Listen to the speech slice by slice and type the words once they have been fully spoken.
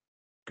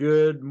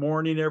Good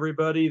morning,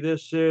 everybody.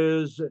 This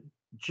is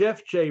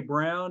Jeff J.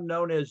 Brown,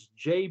 known as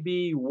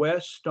JB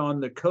West, on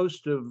the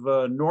coast of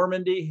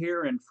Normandy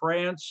here in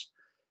France.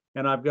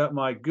 And I've got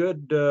my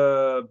good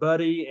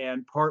buddy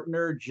and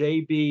partner,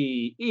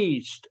 JB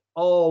East,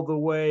 all the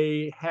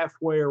way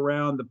halfway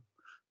around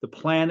the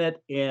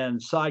planet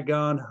in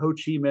Saigon, Ho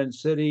Chi Minh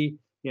City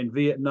in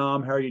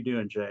Vietnam. How are you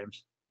doing,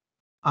 James?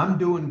 I'm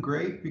doing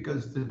great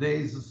because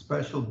today's a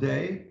special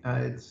day.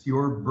 It's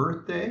your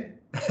birthday.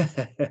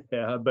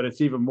 Yeah, but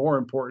it's even more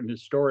important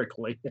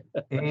historically.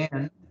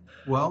 And,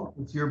 well,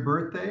 it's your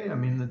birthday. I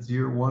mean, it's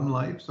year one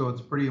life, so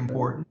it's pretty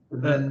important.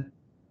 And then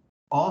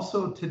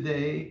also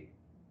today,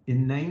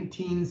 in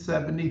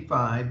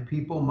 1975,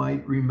 people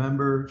might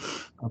remember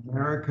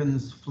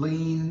Americans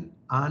fleeing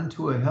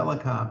onto a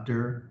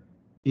helicopter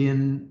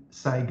in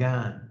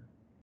Saigon.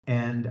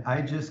 And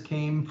I just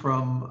came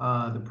from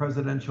the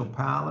presidential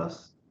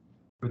palace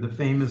for the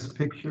famous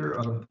picture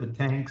of the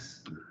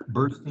tanks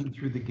bursting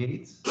through the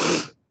gates.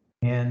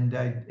 And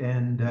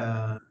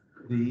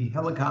the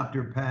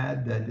helicopter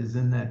pad that is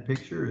in that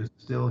picture is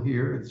still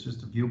here. It's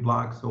just a few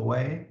blocks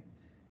away.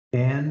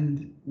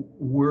 And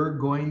we're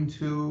going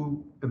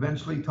to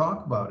eventually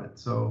talk about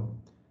it.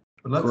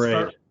 But let's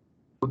start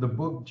with the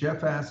book.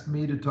 Jeff asked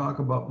me to talk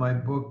about my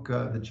book,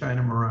 The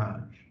China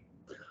Mirage.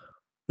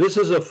 This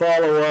is a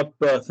follow-up.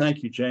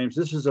 Thank you, James.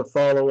 This is a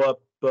follow-up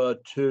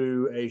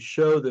to a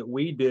show that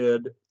we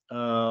did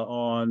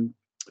on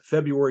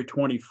February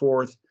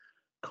 24th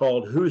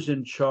called Who's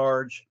in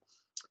Charge?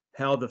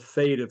 How the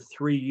Fate of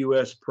Three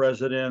U.S.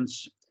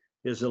 Presidents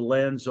is a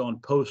Lens on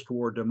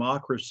Post-War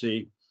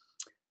Democracy.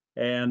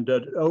 And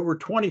over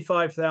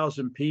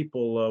 25,000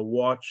 people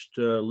watched,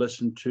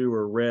 listened to,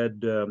 or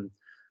read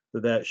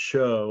that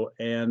show.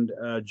 And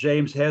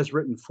James has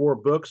written 4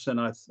 books,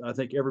 and I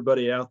think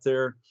everybody out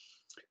there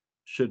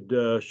should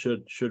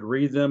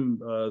read them.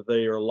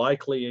 They are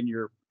likely in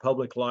your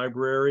public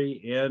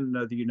library in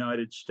the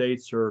United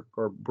States or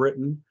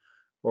Britain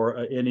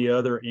or any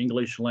other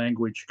English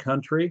language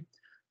country.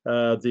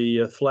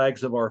 The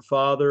Flags of Our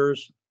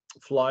Fathers,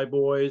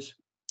 Flyboys,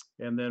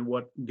 and then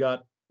what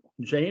got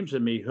James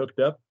and me hooked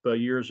up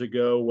years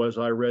ago was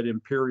I read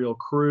Imperial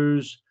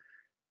Cruise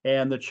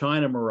and The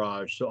China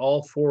Mirage. So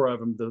all 4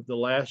 of them, the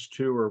last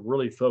 2 are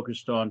really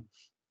focused on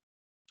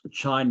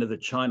China, the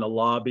China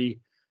lobby,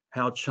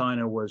 how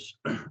China was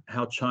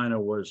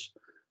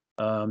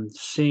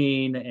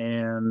seen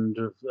and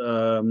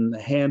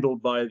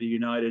handled by the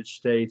United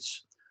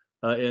States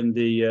in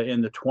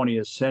the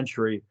 20th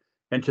century.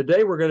 And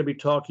today we're going to be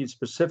talking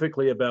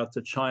specifically about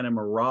the China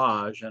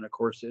Mirage. And of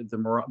course,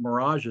 the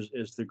Mirage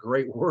is the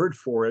great word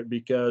for it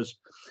because,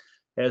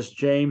 as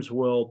James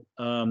will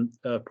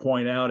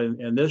point out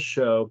in this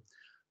show,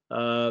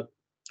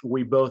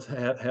 we both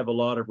have a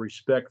lot of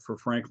respect for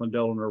Franklin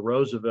Delano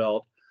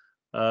Roosevelt.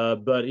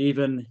 But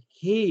even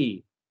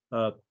he,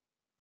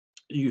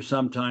 you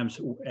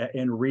sometimes,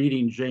 in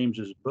reading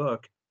James's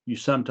book, you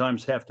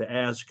sometimes have to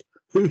ask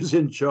who's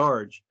in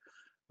charge.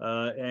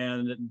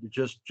 And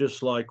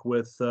just like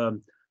with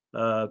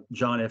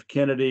John F.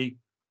 Kennedy,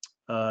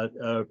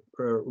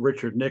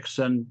 Richard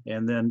Nixon,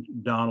 and then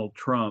Donald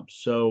Trump.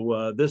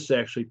 So this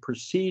actually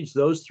precedes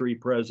those 3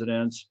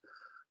 presidents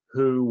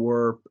who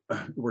were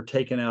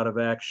taken out of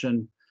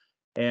action,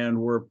 and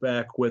we're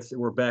back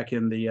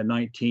in the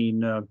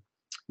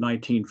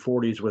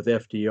 1940s with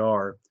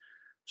FDR.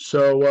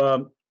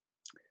 So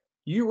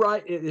you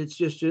write. It's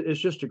just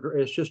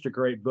a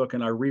great book,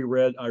 and I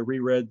reread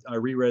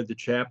the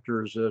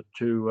chapters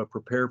to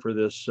prepare for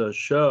this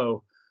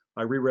show.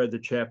 I reread the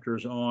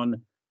chapters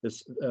on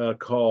this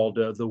called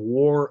 "The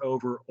War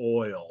Over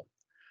Oil,"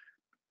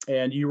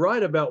 and you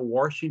write about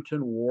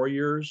Washington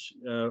warriors.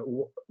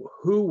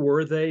 Who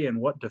were they, and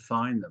what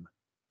defined them?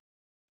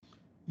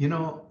 You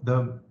know,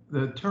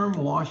 the term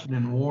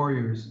Washington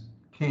warriors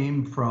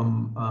came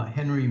from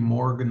Henry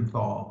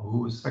Morgenthau, who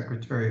was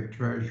Secretary of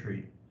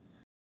Treasury.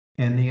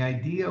 And the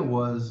idea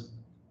was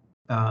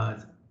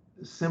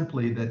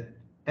simply that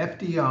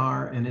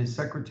FDR and his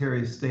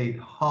Secretary of State,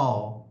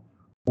 Hull,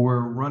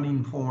 were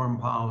running foreign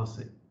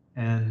policy.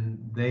 And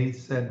they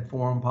said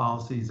foreign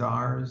policy is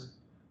ours,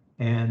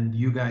 and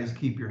you guys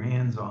keep your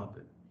hands off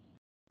it.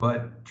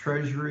 But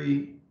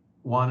Treasury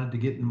wanted to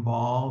get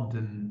involved,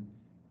 and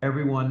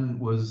everyone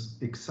was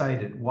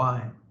excited.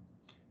 Why?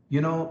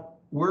 You know,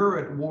 we're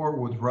at war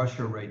with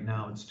Russia right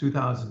now. It's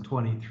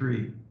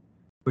 2023.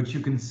 But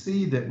you can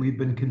see that we've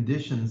been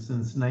conditioned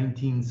since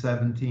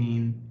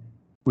 1917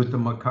 with the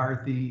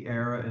McCarthy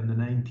era in the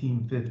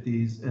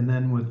 1950s, and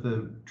then with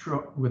the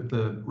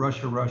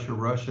Russia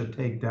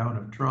takedown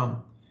of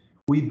Trump.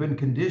 We've been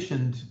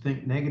conditioned to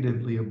think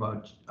negatively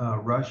about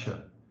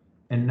Russia.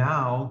 And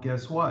now,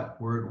 guess what?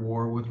 We're at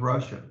war with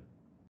Russia.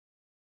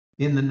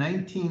 In the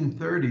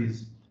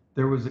 1930s,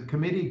 there was a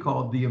committee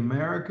called the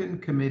American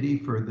Committee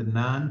for the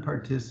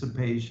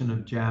Non-Participation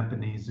of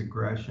Japanese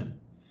Aggression.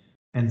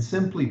 And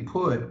simply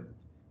put,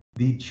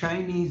 the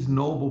Chinese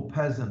noble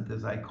peasant,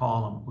 as I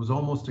call him, was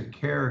almost a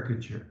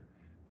caricature.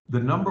 The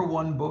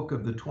 #1 book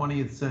of the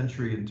 20th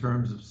century in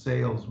terms of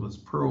sales was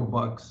Pearl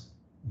Buck's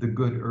the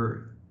good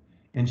earth.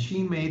 And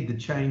she made the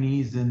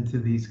Chinese into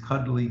these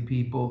cuddly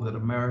people that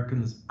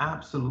Americans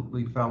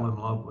absolutely fell in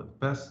love with.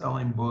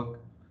 Best-selling book,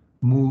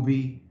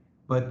 movie.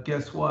 But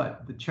guess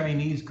what? The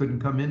Chinese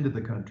couldn't come into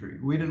the country.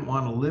 We didn't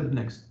want to live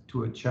next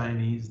to a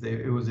Chinese.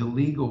 It was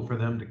illegal for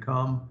them to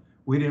come.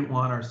 We didn't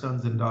want our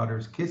sons and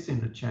daughters kissing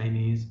the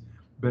Chinese,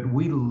 but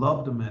we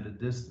loved them at a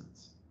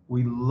distance.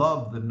 We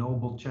loved the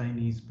noble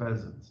Chinese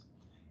peasants.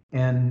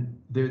 And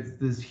there's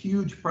this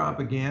huge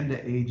propaganda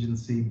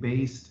agency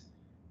based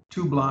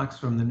 2 blocks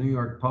from the New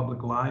York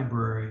Public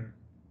Library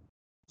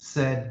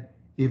said,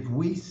 if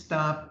we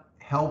stop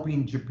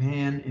helping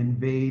Japan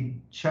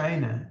invade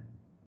China,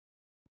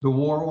 the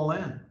war will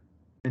end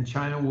and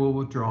China will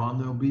withdraw and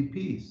there'll be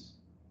peace.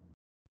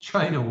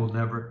 China will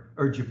never,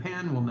 or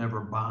Japan will never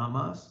bomb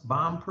us.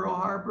 Bomb Pearl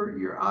Harbor?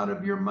 You're out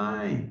of your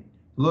mind.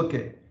 Look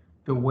at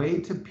the way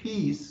to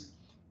peace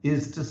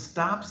is to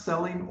stop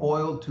selling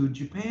oil to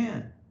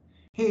Japan.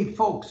 Hey,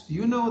 folks, do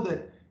you know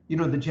that,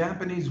 the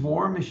Japanese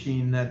war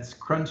machine that's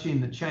crunching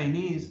the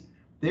Chinese,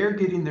 they're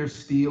getting their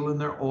steel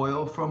and their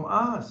oil from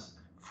us.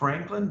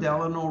 Franklin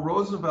Delano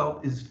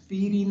Roosevelt is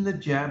feeding the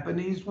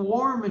Japanese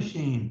war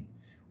machine.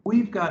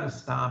 We've got to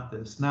stop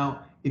this.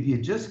 Now, if you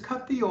just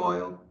cut the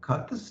oil,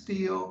 cut the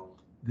steel,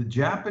 the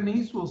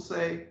Japanese will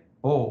say,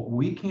 oh,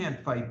 we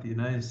can't fight the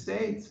United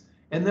States,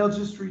 and they'll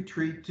just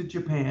retreat to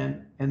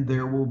Japan and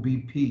there will be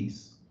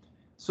peace.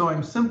 So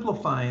I'm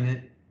simplifying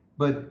it,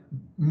 but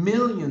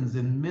millions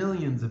and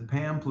millions of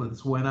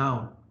pamphlets went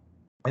out,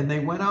 and they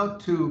went out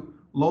to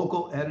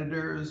local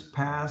editors,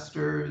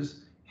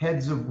 pastors,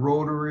 heads of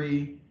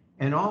Rotary,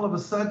 and all of a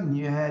sudden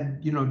you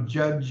had,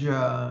 Judge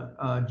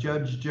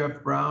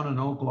Jeff Brown in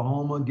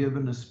Oklahoma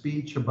giving a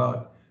speech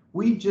about,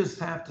 we just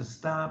have to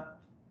stop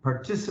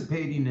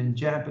participating in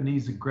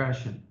Japanese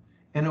aggression.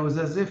 And it was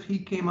as if he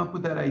came up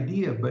with that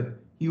idea, but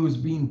he was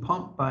being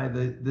pumped by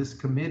this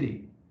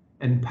committee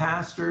and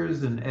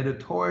pastors and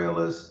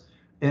editorialists.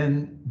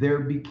 And there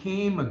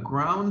became a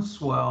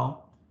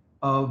groundswell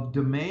of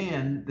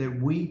demand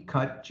that we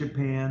cut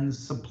Japan's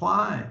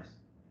supplies.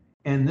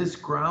 And this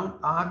ground,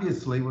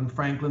 obviously, when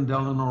Franklin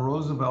Delano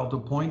Roosevelt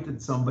appointed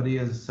somebody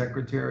as a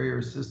secretary or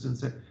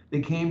assistant,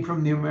 they came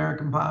from the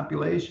American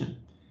population.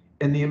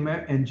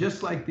 And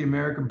just like the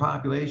American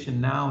population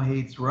now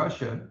hates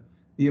Russia,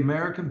 the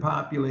American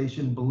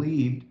population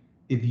believed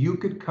if you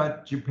could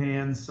cut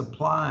Japan's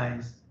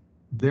supplies,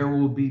 there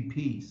will be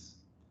peace.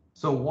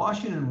 So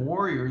Washington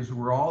warriors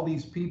were all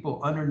these people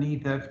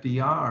underneath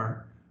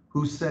FDR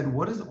who said,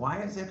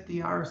 why is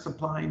FDR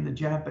supplying the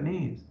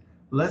Japanese?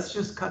 Let's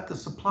just cut the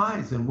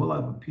supplies and we'll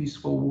have a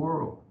peaceful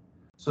world.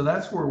 So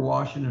that's where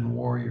Washington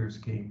warriors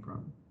came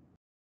from.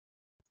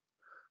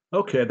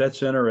 Okay,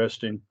 that's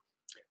interesting.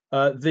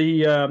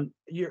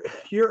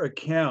 Your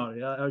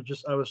account,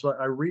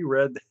 I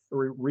reread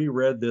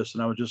this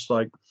and I was just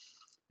like,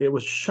 it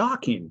was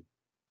shocking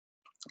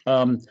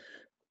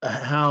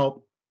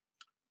how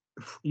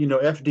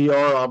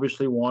FDR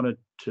obviously wanted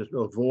to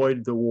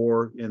avoid the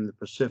war in the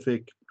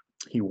Pacific.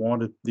 He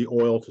wanted the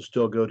oil to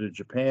still go to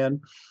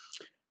Japan.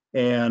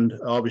 And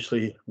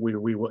obviously,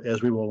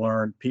 as we will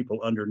learn,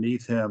 people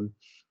underneath him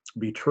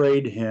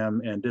betrayed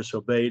him and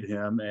disobeyed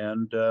him.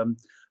 And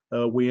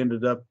we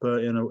ended up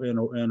in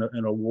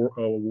a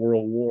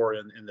world war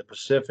in the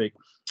Pacific.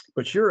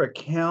 But your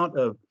account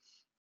of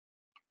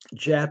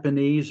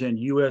Japanese and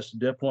U.S.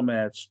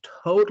 diplomats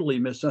totally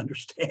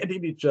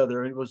misunderstanding each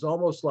other, it was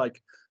almost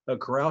like a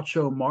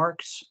Groucho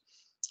Marx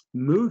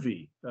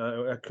movie.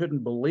 I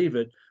couldn't believe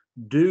it.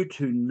 Due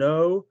to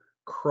no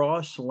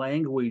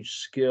cross-language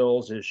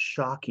skills is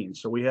shocking.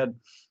 So we had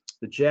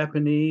the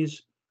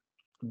Japanese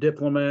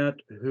diplomat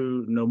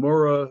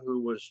Nomura,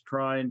 who was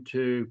trying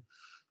to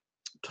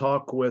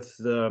talk with,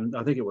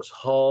 I think it was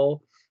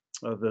Hull,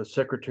 the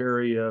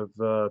Secretary of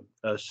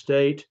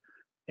State,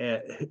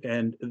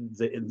 and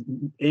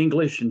the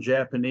English and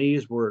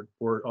Japanese were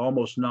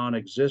almost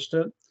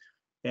non-existent,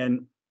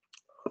 and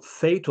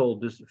fatal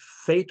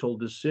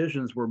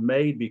decisions were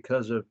made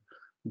because of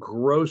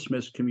gross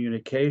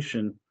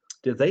miscommunication.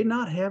 Did they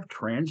not have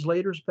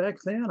translators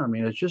back then? I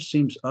mean, it just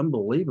seems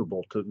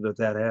unbelievable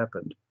that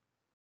happened.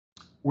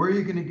 Where are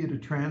you going to get a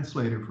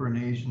translator for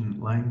an Asian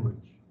language?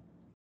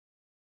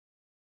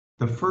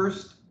 The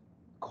first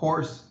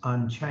course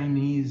on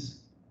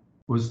Chinese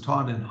was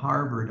taught in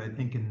Harvard, I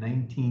think in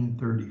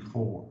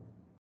 1934.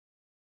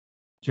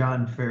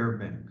 John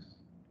Fairbanks.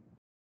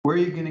 Where are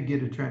you going to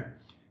get a translator?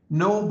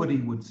 Nobody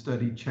would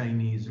study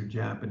Chinese or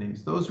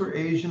Japanese. Those were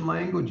Asian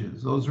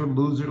languages. Those were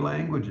loser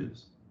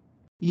languages.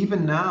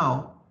 Even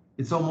now,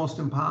 it's almost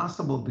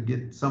impossible to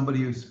get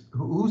somebody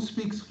who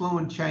speaks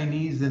fluent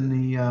Chinese in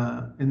the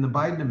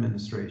Biden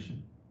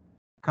administration.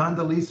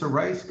 Condoleezza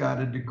Rice got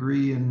a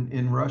degree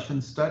in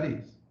Russian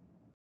studies.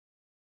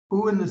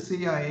 Who in the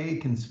CIA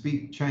can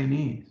speak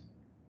Chinese?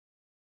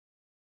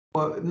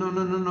 Well,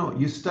 no.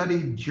 You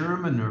studied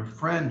German or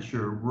French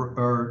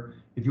or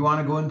if you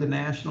want to go into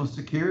national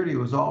security, it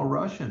was all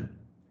Russian.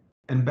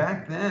 And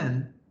back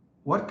then,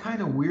 what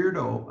kind of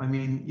weirdo? I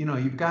mean,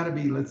 you've got to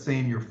be, let's say,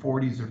 in your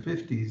 40s or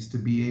 50s to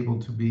be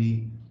able to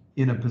be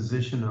in a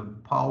position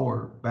of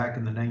power back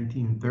in the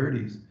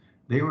 1930s,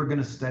 they were going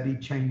to study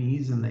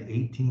Chinese in the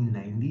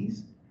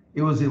 1890s.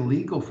 It was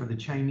illegal for the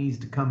Chinese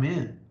to come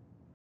in.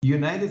 The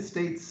United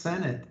States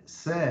Senate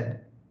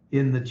said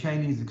in the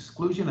Chinese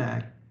Exclusion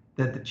Act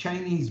that the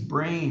Chinese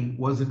brain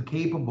wasn't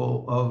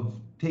capable of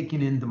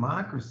taking in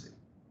democracy.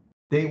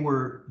 They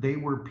were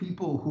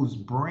people whose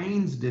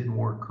brains didn't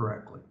work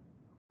correctly.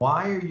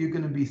 Why are you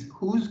going to be,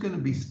 who's going to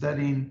be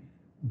studying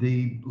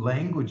the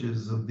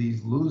languages of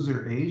these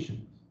loser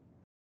Asians?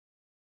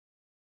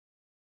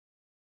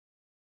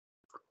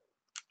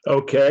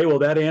 Okay, well,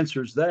 that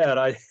answers that.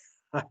 I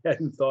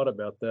hadn't thought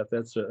about that.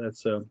 That's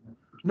a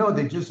No,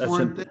 they just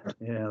weren't there.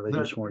 Yeah, they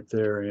just weren't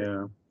there.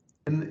 Yeah.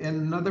 In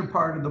another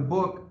part of the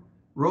book,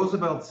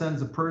 Roosevelt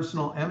sends a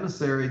personal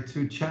emissary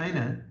to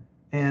China,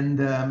 and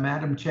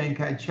Madam Chiang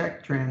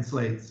Kai-shek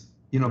translates,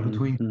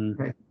 between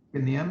Chiang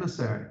and the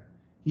emissary.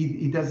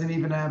 He doesn't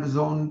even have his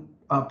own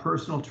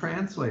personal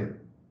translator.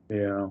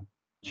 Yeah.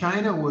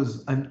 China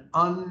was an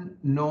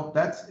unknown,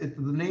 the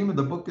name of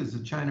the book is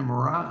The China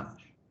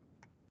Mirage.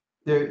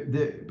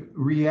 The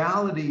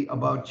reality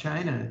about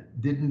China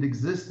didn't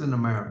exist in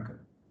America.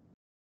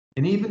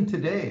 And even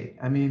today,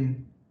 I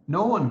mean,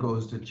 no one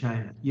goes to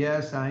China.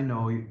 Yes, I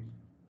know,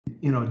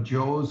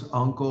 Joe's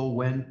uncle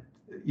went,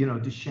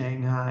 to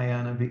Shanghai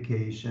on a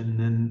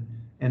vacation,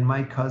 and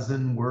my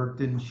cousin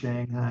worked in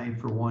Shanghai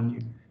for 1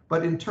 year.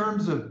 But in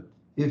terms of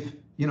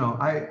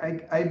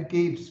I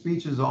gave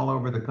speeches all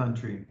over the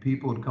country.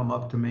 People would come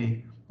up to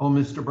me, "Oh,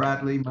 Mr.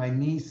 Bradley, my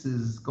niece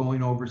is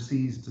going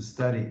overseas to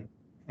study."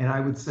 And I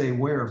would say,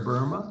 "Where,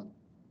 Burma?"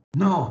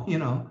 No,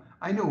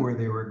 I knew where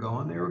they were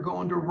going. They were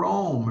going to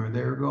Rome, or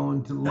they were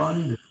going to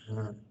London.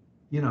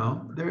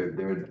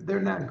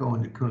 They're not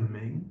going to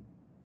Kunming.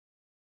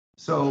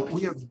 So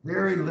we have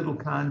very little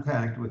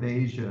contact with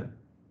Asia.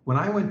 When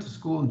I went to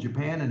school in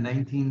Japan in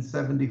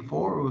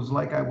 1974, it was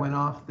like I went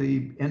off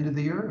the end of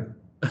the earth.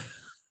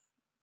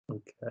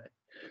 Okay.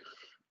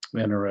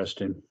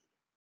 Interesting.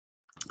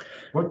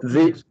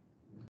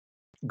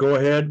 Go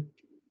ahead.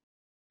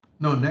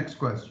 No, next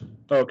question.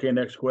 Okay,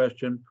 next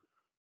question.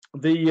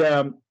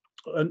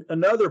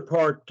 Another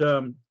part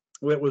that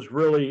was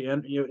really,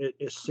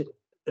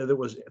 that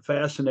was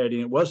fascinating.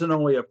 It wasn't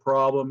only a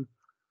problem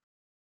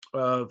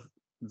of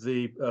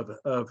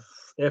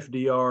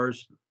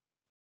FDR's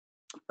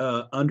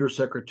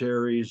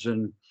undersecretaries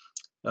and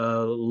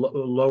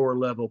lower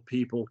level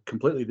people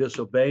completely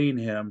disobeying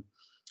him,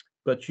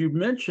 but you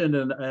mentioned,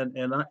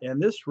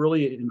 and this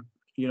really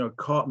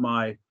caught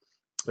my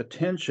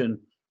attention.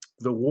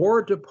 The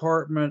War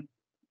Department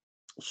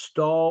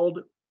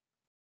stalled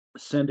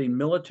sending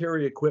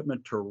military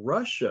equipment to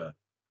Russia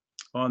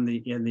for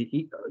the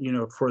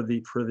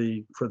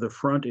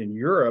front in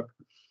Europe.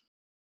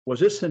 Was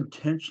this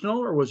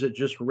intentional, or was it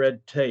just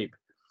red tape?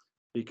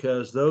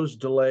 Because those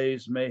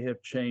delays may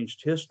have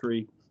changed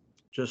history,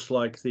 just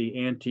like the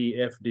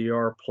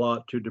anti-FDR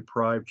plot to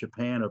deprive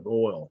Japan of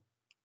oil.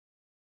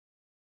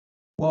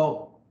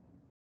 Well,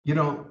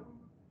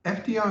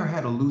 FDR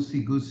had a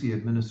loosey-goosey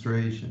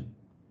administration,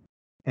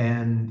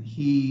 and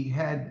he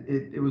had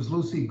it was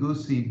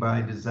loosey-goosey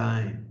by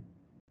design,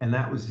 and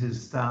that was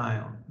his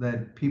style,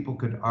 that people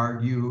could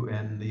argue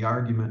and the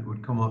argument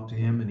would come up to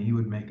him and he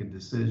would make a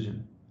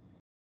decision.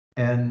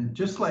 And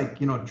just like,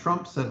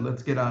 Trump said,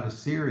 "Let's get out of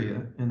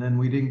Syria," and then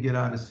we didn't get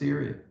out of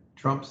Syria.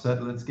 Trump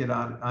said, "Let's get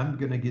out, I'm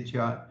going to get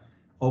you out."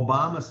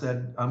 Obama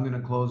said, "I'm going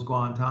to close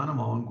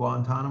Guantanamo," and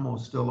Guantanamo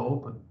is still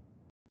open.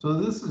 So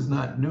this is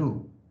not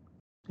new.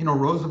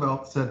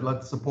 Roosevelt said,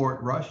 "Let's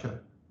support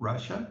Russia."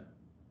 Russia?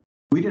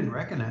 We didn't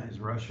recognize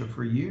Russia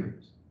for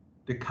years.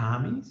 The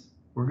commies?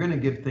 We're going to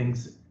give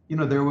things,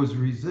 there was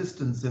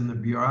resistance in the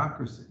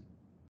bureaucracy.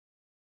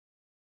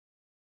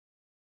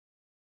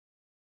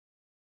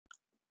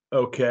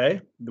 Okay,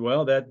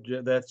 well,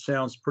 that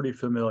sounds pretty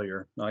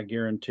familiar. I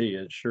guarantee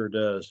it sure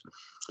does.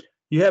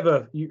 You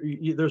have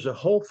there's a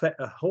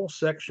whole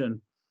section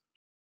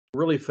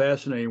really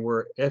fascinating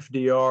where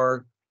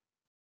FDR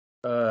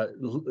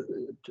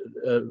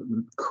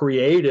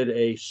created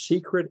a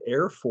secret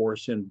air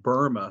force in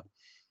Burma,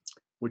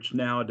 which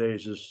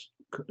nowadays is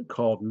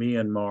called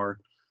Myanmar,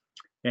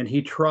 and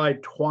he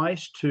tried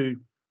twice to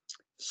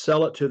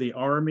sell it to the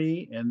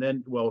Army, and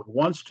then,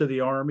 once to the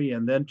Army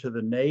and then to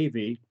the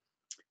Navy,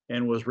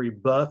 and was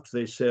rebuffed.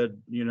 They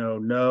said,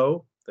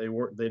 no, they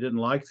didn't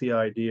like the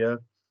idea,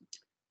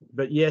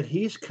 but yet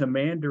he's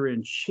commander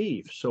in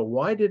chief. So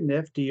why didn't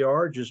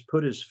FDR just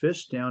put his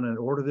fist down and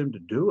order them to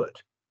do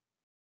it?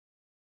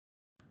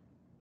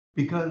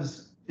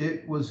 Because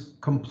it was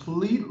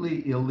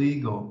completely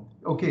illegal.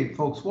 Okay,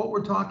 folks, what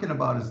we're talking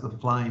about is the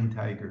Flying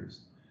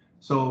Tigers.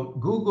 So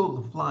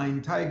Google the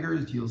Flying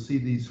Tigers, you'll see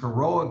these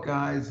heroic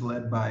guys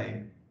led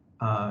by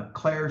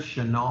Claire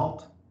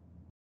Chennault,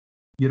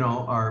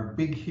 are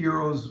big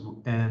heroes,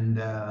 and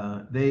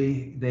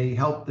they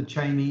helped the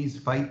Chinese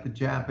fight the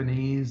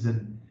Japanese,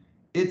 and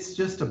it's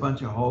just a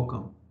bunch of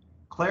hokum.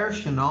 Claire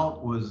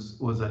Chennault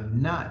was a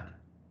nut,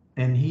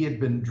 and he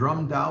had been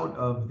drummed out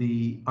of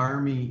the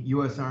Army,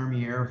 U.S.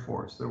 Army Air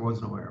Force. There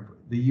was no Air Force.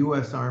 the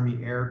U.S.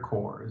 Army Air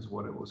Corps is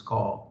what it was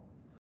called.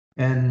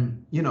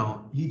 And, you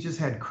know, he just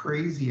had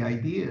crazy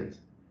ideas.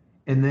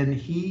 And then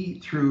he,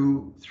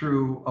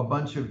 through a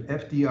bunch of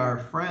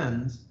FDR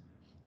friends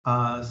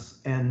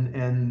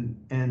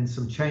and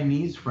some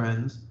Chinese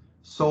friends,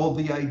 sold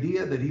the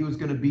idea that he was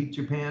going to beat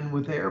Japan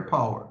with air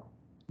power.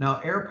 Now,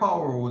 air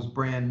power was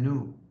brand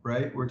new,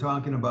 right? We're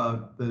talking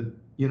about the,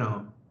 you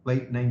know,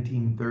 late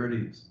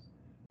 1930s.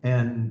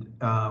 And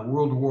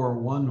World War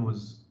I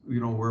was,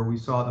 you know, where we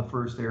saw the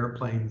first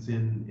airplanes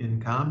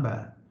in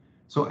combat.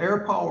 So air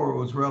power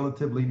was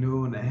relatively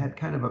new and it had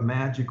kind of a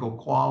magical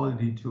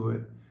quality to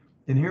it.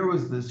 And here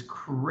was this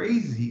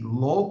crazy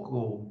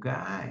local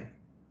guy,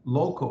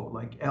 local,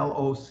 like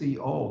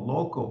LOCO,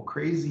 local,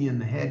 crazy in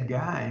the head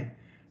guy,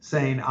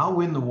 saying, I'll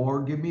win the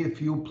war, give me a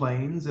few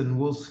planes, and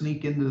we'll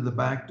sneak into the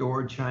back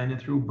door of China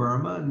through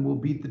Burma and we'll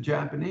beat the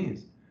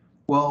Japanese.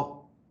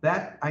 Well,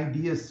 that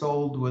idea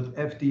sold with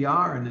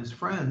FDR and his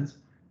friends,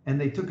 and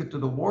they took it to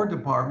the War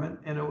Department,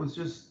 and it was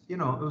just, you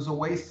know, it was a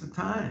waste of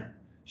time.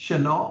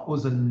 Chenault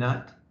was a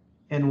nut,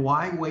 and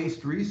why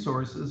waste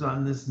resources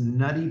on this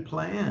nutty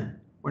plan?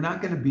 We're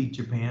not going to beat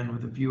Japan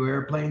with a few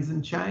airplanes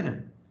in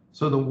China.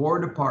 So the War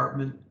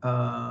Department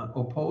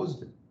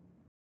opposed it.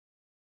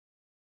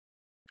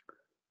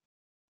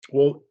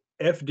 Well,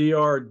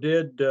 FDR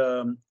did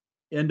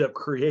end up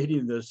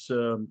creating this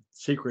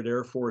secret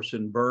air force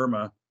in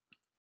Burma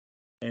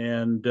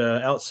and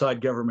outside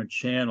government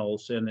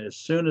channels. And as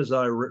soon as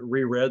I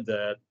reread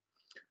that,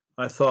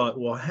 I thought,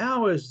 well,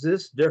 how is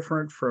this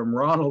different from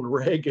Ronald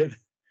Reagan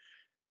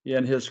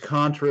in his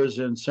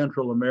Contras in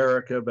Central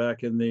America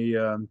back in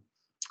the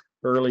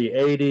early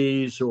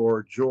 80s,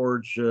 or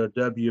George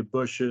W.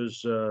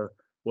 Bush's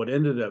what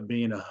ended up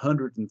being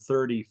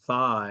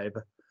 135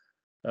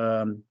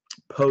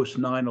 post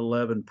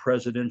 9/11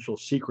 presidential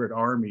secret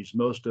armies,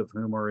 most of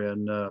whom are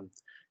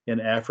in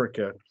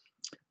Africa.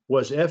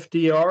 Was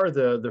FDR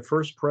the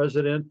first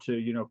president to,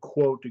 you know,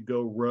 quote, to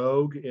go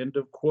rogue, end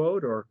of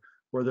quote, or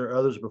were there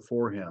others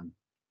before him?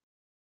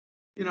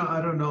 You know,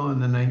 I don't know in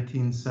the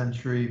 19th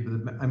century,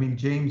 but I mean,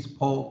 James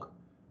Polk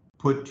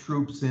put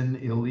troops in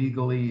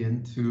illegally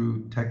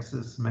into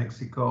Texas,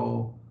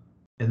 Mexico,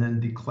 and then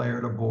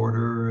declared a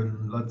border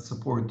and let's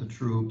support the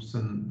troops.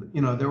 And,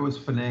 you know, there was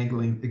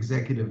finagling,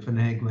 executive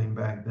finagling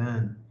back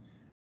then.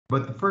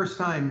 But the first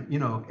time, you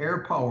know,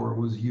 air power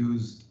was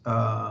used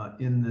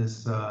in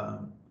this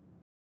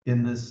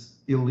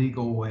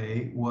illegal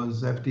way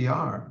was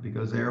FDR,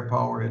 because air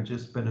power had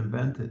just been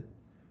invented.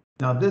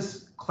 Now,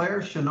 this Claire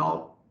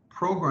Chennault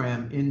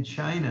program in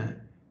China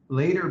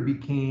later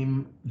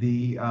became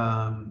the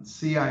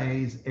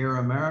CIA's Air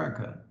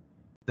America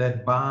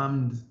that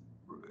bombed.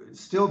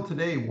 Still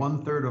today,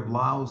 1/3 of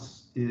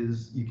Laos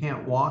is, you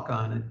can't walk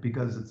on it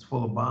because it's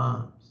full of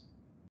bombs.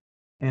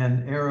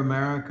 And Air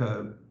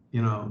America,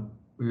 you know,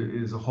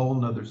 is a whole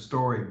nother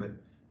story. But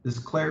this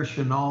Claire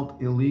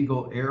Chennault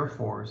illegal air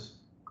force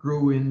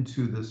grew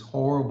into this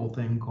horrible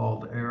thing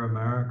called Air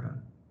America.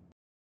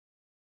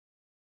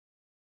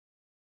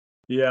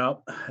 Yeah,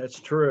 it's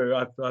true.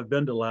 I've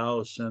been to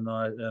Laos, and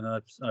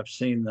I've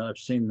seen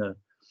the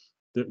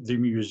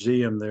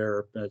museum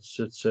there. It's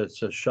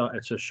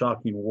a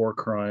shocking war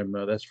crime,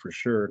 that's for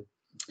sure.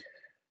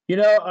 You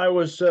know, I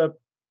was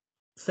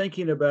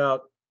thinking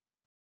about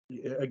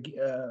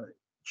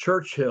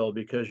Churchill,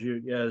 because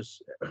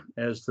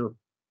as the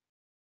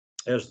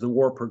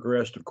war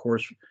progressed, of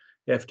course,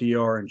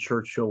 FDR and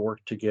Churchill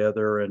worked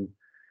together,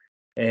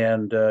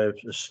 and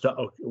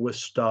with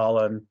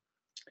Stalin.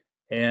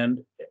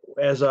 And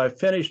as I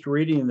finished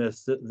reading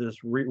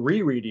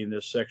rereading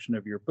this section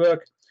of your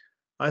book,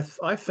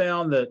 I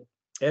found that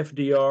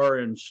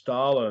FDR and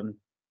Stalin,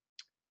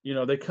 you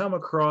know, they come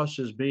across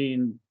as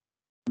being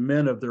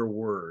men of their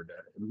word,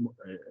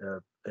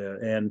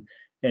 and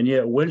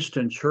yet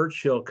Winston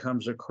Churchill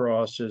comes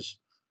across as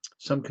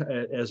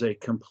a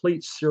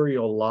complete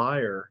serial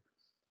liar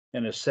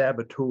and a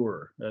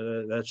saboteur.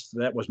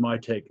 That was my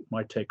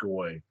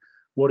takeaway.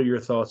 What are your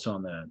thoughts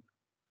on that?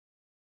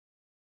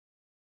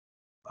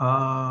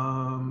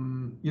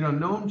 You know,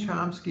 Noam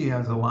Chomsky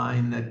has a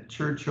line that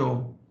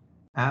Churchill,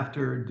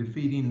 after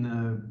defeating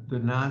the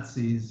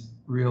Nazis,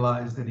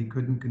 realized that he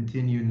couldn't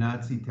continue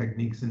Nazi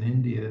techniques in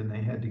India and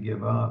they had to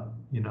give up,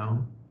 you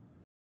know?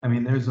 I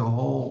mean, there's a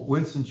whole,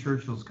 Winston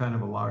Churchill's kind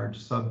of a large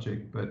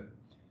subject, but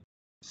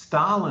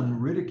Stalin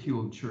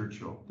ridiculed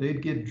Churchill.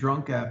 They'd get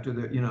drunk after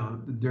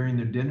during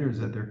their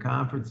dinners at their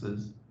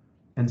conferences.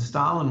 And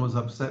Stalin was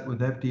upset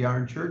with FDR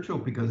and Churchill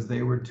because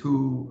they were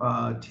too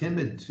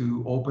timid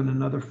to open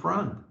another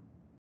front.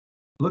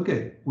 Look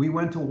we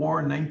went to war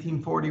in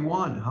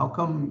 1941. How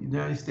come the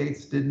United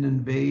States didn't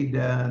invade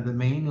the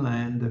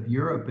mainland of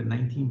Europe in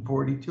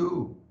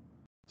 1942?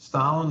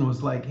 Stalin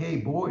was like, hey,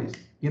 boys,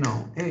 you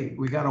know, hey,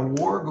 we got a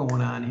war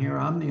going on here.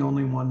 I'm the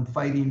only one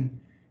fighting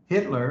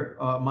Hitler.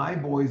 My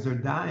boys are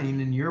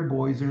dying and your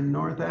boys are in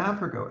North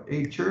Africa.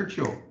 Hey,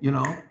 Churchill, you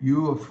know,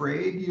 you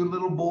afraid, you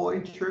little boy,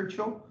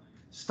 Churchill?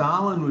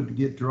 Stalin would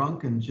get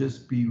drunk and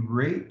just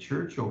berate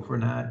Churchill for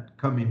not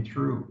coming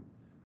through.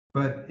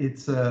 But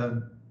it's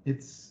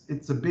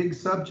It's a big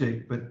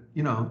subject, but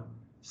you know,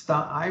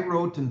 I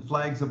wrote in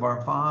Flags of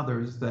Our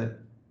Fathers that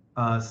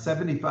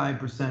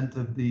 75%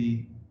 of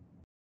the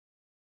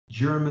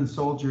German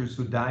soldiers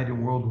who died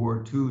in World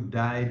War II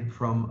died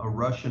from a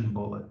Russian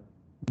bullet,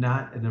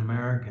 not an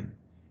American.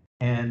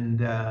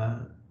 And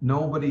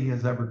nobody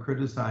has ever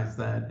criticized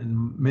that.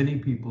 And many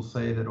people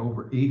say that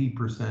over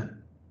 80%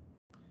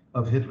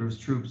 of Hitler's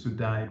troops who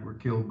died were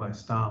killed by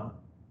Stalin.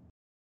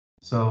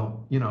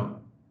 So, you know,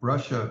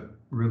 Russia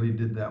really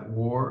did that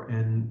war,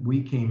 and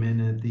we came in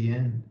at the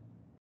end.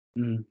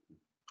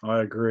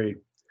 I agree.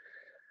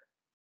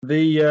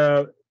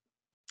 The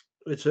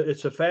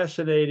it's a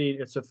fascinating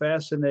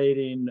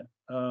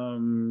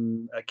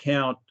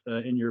account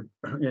in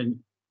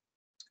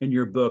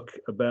your book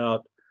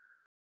about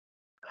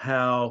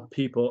how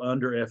people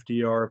under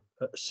FDR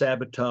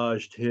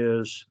sabotaged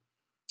his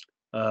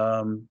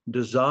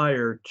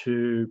desire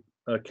to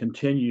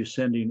continue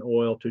sending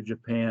oil to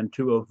Japan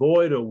to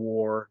avoid a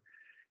war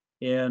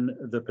in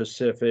the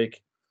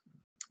Pacific.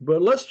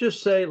 But let's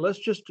just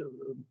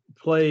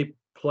play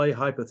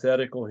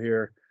hypothetical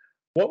here.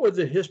 What would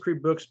the history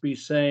books be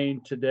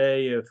saying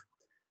today if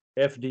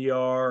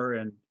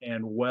FDR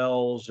and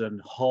Wells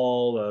and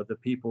Hall, the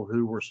people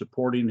who were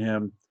supporting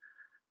him,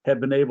 had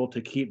been able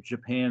to keep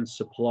Japan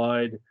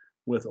supplied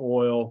with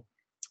oil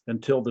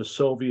until the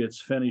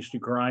Soviets finished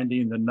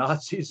grinding the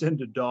Nazis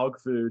into dog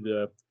food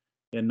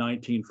in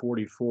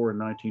 1944 and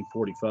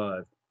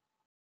 1945?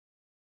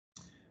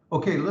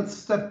 Okay, let's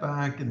step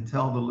back and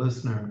tell the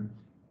listener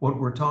what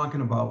we're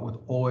talking about with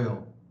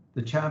oil.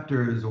 The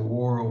chapter is a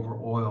war over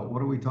oil.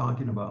 What are we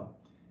talking about?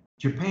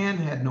 Japan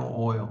had no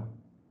oil.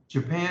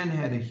 Japan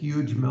had a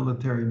huge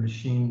military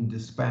machine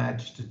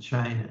dispatched to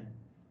China.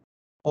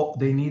 Oh,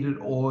 they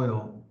needed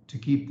oil to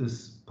keep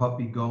this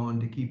puppy going,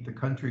 to keep the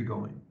country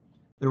going.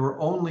 There were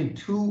only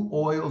two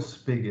oil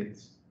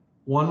spigots.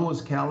 One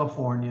was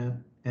California,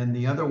 and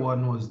the other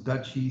one was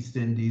Dutch East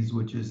Indies,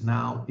 which is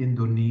now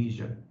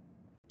Indonesia.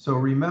 So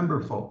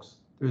remember, folks,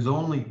 there's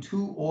only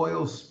two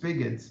oil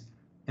spigots,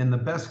 and the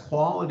best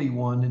quality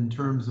one in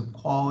terms of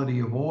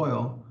quality of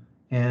oil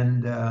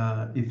and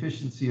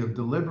efficiency of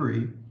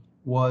delivery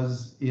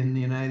was in the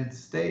United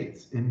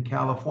States, in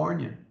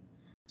California.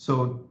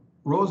 So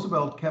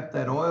Roosevelt kept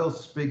that oil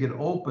spigot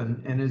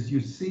open, and as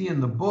you see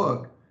in the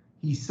book,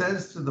 he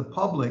says to the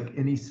public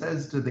and he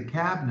says to the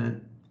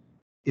cabinet,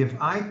 if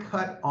I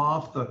cut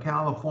off the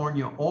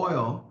California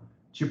oil,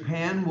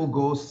 Japan will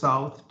go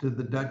south to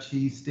the Dutch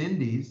East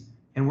Indies,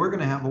 and we're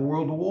going to have a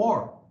world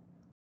war.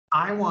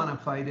 I want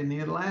to fight in the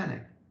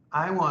Atlantic.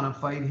 I want to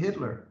fight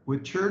Hitler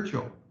with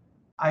Churchill.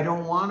 I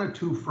don't want a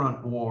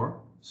two-front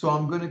war, so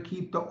I'm going to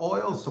keep the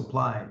oil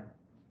supply.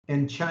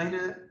 And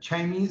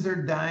Chinese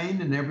are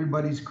dying and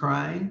everybody's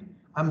crying.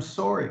 I'm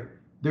sorry.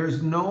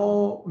 There's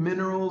no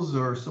minerals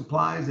or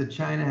supplies that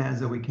China has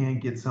that we can't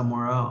get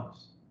somewhere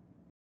else.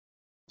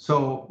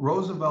 So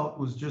Roosevelt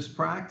was just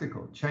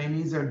practical.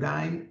 Chinese are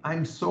dying.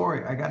 I'm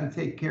sorry. I got to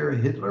take care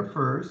of Hitler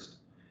first,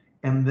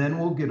 and then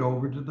we'll get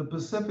over to the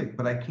Pacific.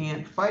 But I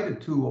can't fight a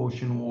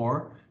two-ocean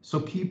war, so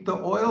keep the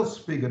oil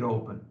spigot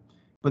open.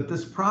 But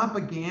this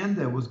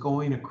propaganda was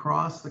going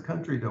across the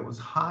country that was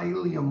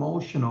highly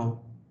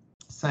emotional,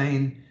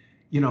 saying,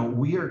 you know,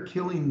 we are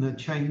killing the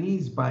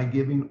Chinese by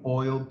giving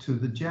oil to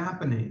the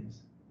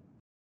Japanese.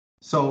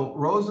 So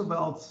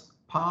Roosevelt's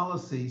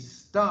policy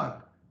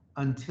stuck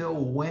until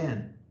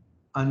when?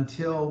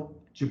 Until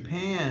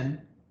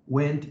Japan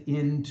went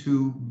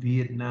into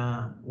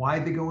Vietnam.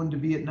 Why'd they go into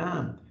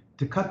Vietnam?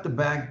 To cut the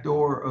back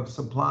door of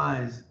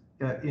supplies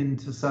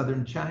into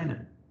southern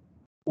China.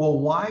 Well,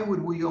 why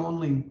would we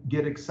only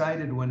get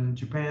excited when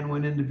Japan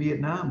went into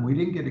Vietnam? We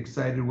didn't get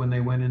excited when they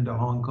went into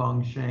Hong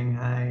Kong,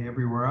 Shanghai,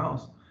 everywhere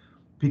else,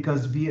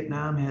 because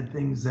Vietnam had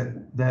things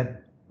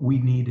that we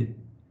needed.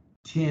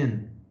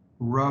 Tin,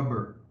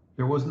 rubber.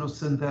 There was no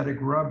synthetic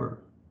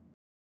rubber.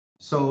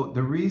 So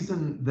the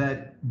reason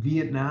that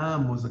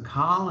Vietnam was a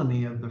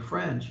colony of the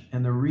French,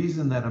 and the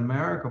reason that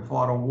America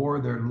fought a war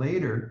there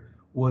later,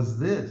 was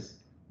this.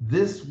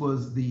 This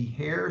was the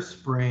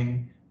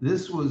hairspring.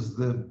 This was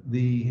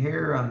the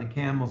hair on the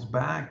camel's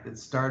back that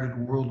started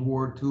World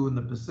War II in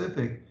the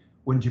Pacific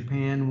when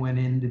Japan went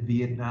into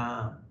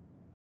Vietnam.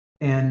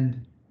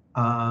 And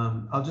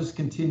I'll just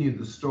continue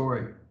the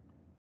story.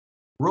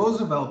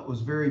 Roosevelt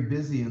was very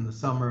busy in the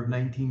summer of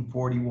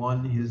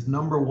 1941. His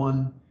number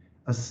one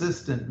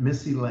assistant,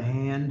 Missy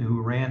LeHand,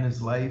 who ran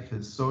his life,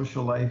 his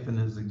social life, and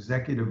his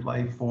executive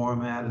life for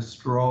him, had a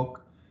stroke.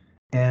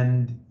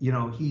 And, you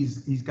know,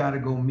 he's got to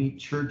go meet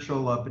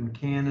Churchill up in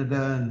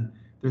Canada, and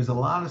there's a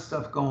lot of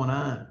stuff going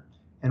on.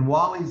 And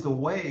while he's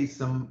away,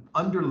 some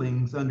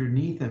underlings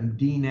underneath him,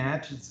 Dean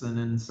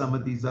Acheson and some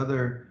of these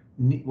other,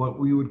 what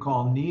we would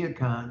call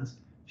neocons,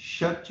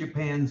 shut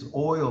Japan's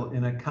oil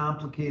in a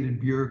complicated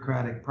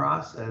bureaucratic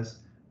process,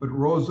 but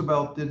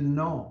Roosevelt didn't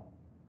know.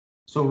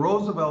 So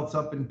Roosevelt's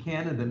up in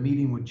Canada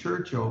meeting with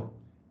Churchill.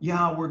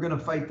 Yeah, we're going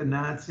to fight the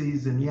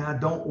Nazis, and yeah,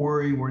 don't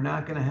worry, we're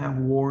not going to have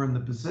war in the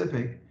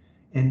Pacific.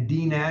 And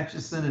Dean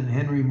Acheson and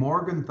Henry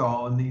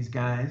Morgenthau and these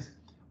guys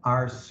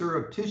are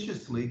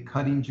surreptitiously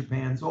cutting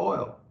Japan's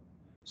oil.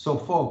 So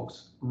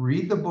folks,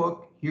 read the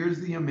book. Here's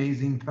the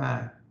amazing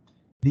fact.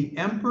 The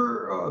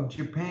Emperor of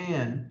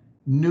Japan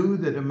knew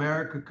that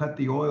America cut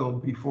the oil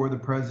before the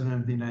President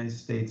of the United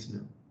States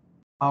knew.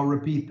 I'll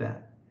repeat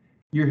that.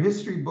 Your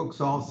history books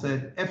all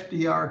said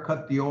FDR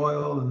cut the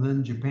oil and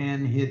then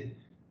Japan hit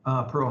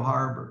Pearl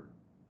Harbor.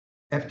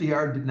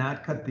 FDR did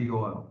not cut the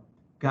oil.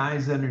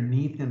 Guys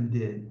underneath him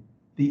did.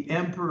 The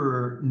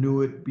Emperor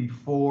knew it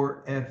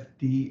before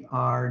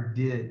FDR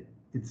did.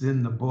 It's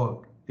in the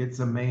book. It's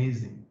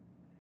amazing.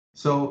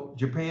 So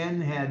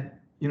Japan had,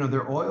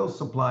 their oil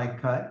supply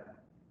cut,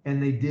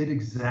 and they did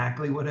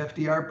exactly what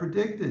FDR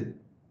predicted.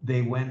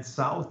 They went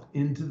south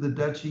into the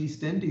Dutch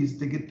East Indies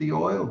to get the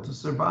oil to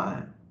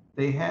survive.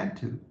 They had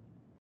to.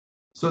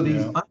 So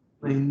these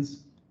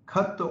underlings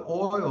cut the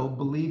oil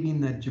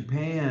believing that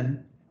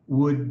Japan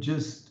would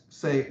just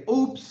say,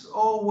 oops,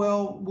 oh,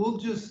 well, we'll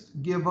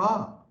just give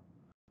up.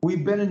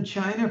 We've been in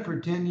China for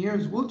 10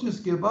 years. We'll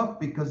just give up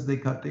because they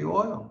cut the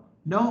oil.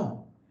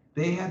 No,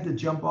 they had to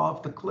jump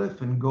off the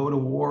cliff and go to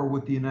war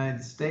with the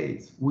United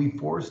States. We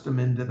forced them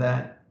into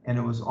that, and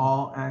it was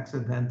all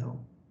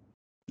accidental.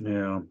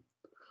 Yeah.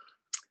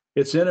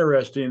 It's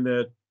interesting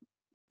that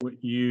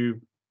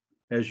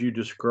as you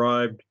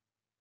described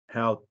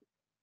how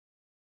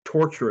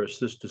torturous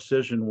this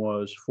decision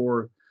was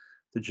for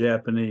the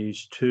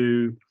Japanese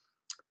to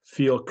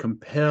feel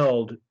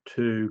compelled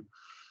to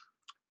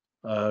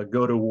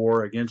go to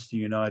war against the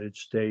United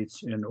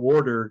States in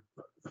order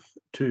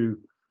to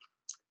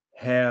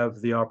have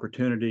the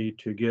opportunity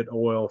to get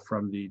oil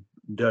from the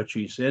Dutch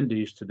East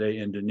Indies, today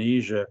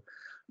Indonesia.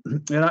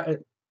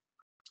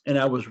 And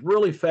I was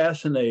really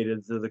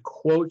fascinated that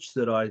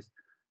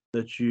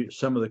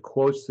some of the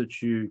quotes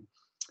that you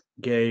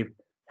gave,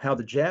 how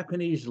the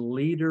Japanese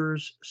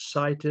leaders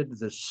cited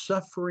the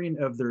suffering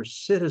of their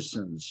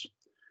citizens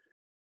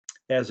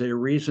as a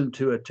reason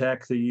to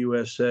attack the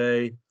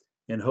USA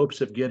in hopes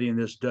of getting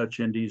this Dutch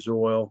Indies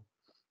oil.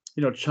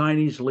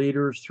 Chinese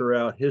leaders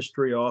throughout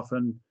history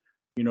often,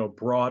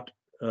 brought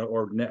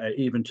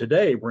even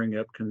today bring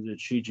up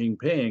Xi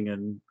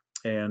Jinping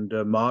and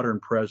modern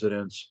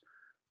presidents,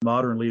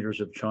 modern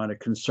leaders of China,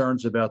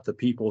 concerns about the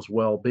people's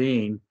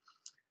well-being.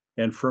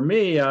 And for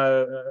me,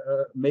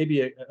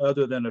 maybe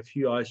other than a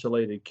few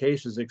isolated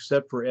cases,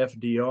 except for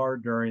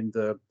FDR during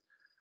the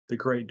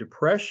Great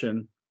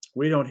Depression,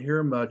 we don't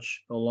hear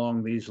much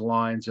along these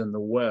lines in the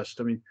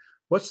West.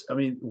 What's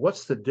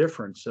the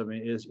difference?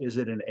 Is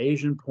it an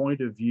Asian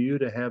point of view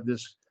to have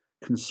this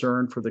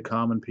concern for the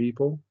common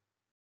people?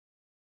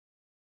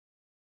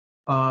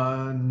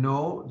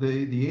 No,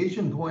 the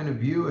Asian point of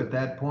view at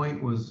that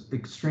point was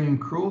extreme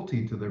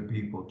cruelty to their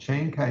people.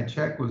 Chiang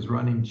Kai-shek was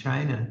running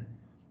China,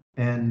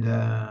 and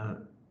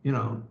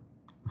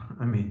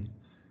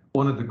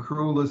one of the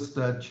cruelest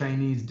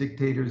Chinese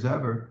dictators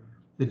ever.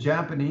 The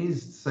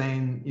Japanese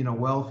saying,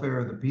 welfare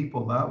of the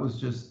people, that was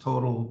just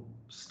total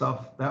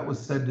stuff that was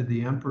said to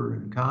the emperor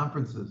in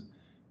conferences.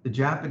 The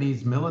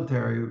Japanese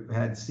military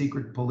had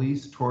secret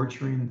police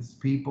torturing its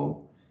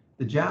people.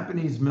 The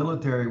Japanese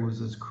military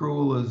was as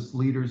cruel as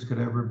leaders could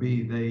ever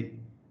be.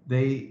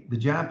 The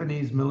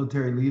Japanese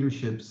military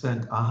leadership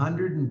sent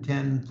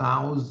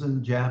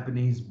 110,000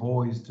 Japanese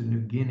boys to New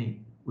Guinea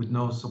with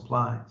no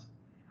supplies.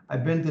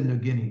 I've been to New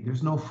Guinea.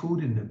 There's no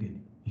food in New Guinea,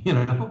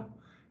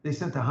 They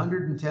sent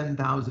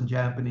 110,000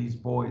 Japanese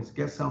boys.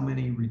 Guess how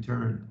many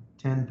returned?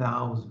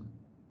 10,000.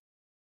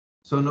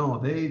 So no,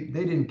 they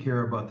didn't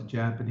care about the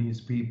Japanese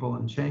people,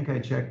 and Chiang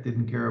Kai-shek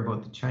didn't care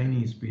about the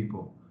Chinese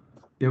people.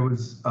 It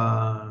was,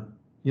 I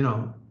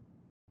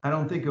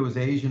don't think it was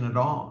Asian at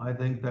all. I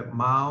think that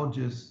Mao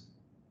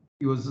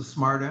he was a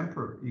smart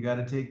emperor. You got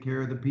to take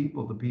care of the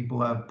people. The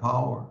people have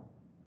power.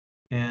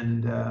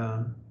 And,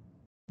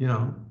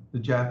 the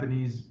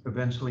Japanese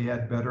eventually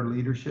had better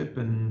leadership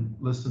and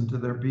listened to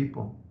their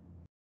people.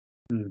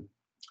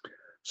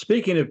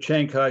 Speaking of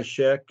Chiang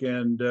Kai-shek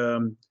and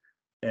the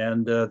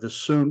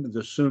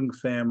Soong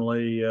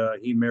family,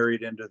 he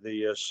married into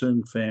the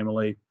Soong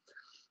family.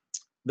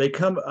 They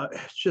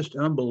it's just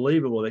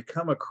unbelievable. They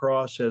come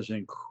across as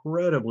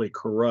incredibly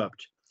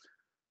corrupt.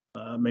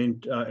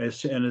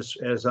 As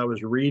I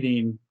was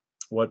reading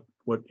what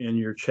in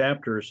your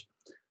chapters,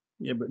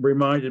 it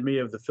reminded me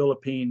of the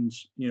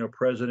Philippines,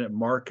 President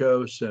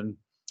Marcos, and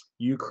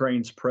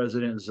Ukraine's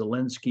President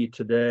Zelensky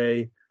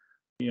today,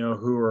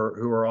 who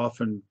are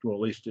often, well,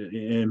 at least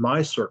in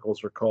my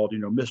circles, are called,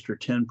 Mr.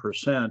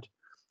 10%,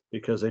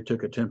 because they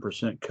took a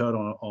 10% cut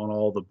on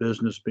all the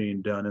business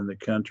being done in the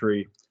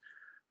country.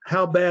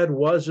 How bad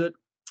was it,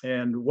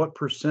 and what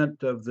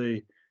percent of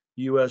the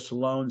U.S.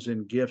 loans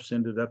and gifts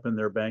ended up in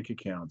their bank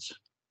accounts?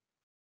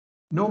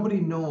 Nobody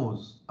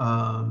knows.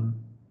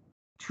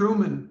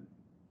 Truman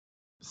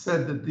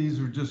said that these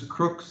were just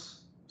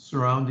crooks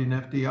surrounding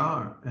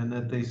FDR and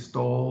that they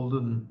stole,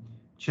 and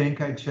Chiang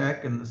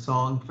Kai-shek and the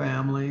Song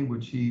family,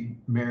 which he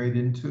married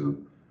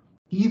into,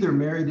 he either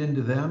married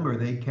into them or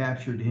they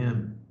captured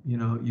him.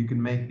 You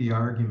can make the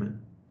argument.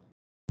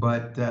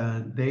 But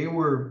they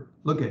were,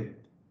 look at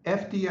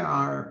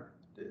FDR,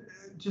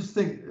 just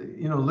think,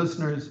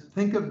 listeners,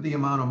 think of the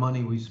amount of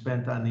money we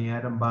spent on the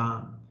atom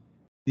bomb.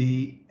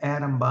 The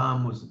atom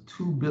bomb was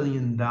 $2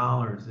 billion in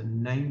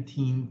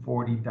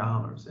 1940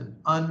 dollars. An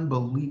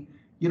unbelievable,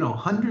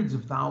 hundreds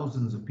of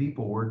thousands of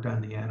people worked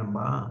on the atom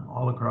bomb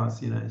all across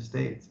the United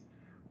States.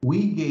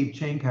 We gave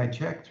Chiang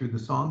Kai-shek through the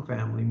Song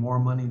family more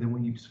money than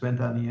we spent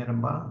on the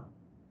atom bomb.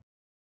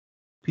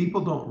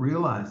 People don't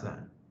realize that.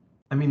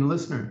 I mean,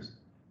 listeners,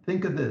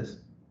 think of this.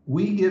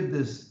 We give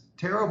this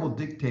terrible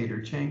dictator,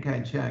 Chiang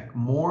Kai-shek,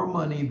 more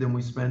money than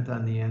we spent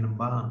on the atom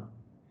bomb.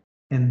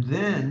 And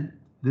then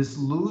this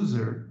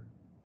loser,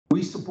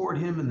 we support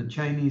him in the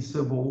Chinese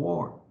Civil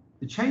War.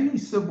 The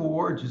Chinese Civil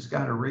War just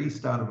got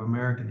erased out of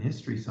American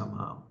history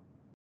somehow.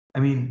 I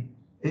mean,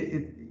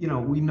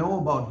 we know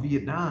about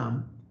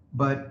Vietnam,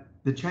 but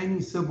the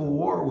Chinese Civil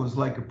War was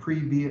like a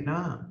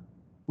pre-Vietnam.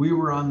 We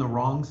were on the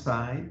wrong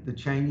side. The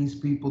Chinese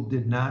people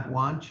did not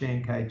want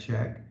Chiang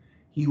Kai-shek.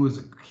 He was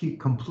a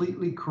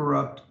completely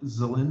corrupt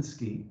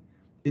Zelensky.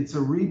 It's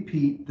a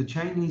repeat. The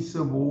Chinese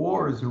Civil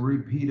War is a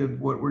repeat of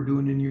what we're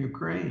doing in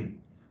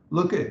Ukraine.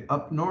 Look at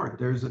up north.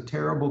 There's a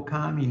terrible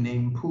commie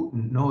named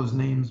Putin. No, his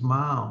name's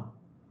Mao.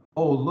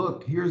 Oh,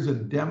 look, here's a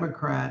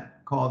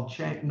Democrat called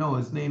Chiang. No,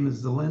 his name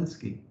is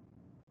Zelensky.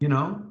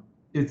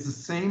 It's the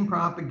same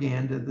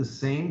propaganda, the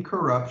same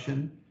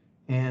corruption.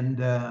 And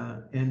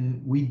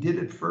we did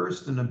it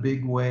first in a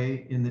big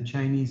way in the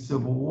Chinese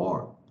Civil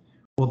War.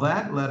 Well,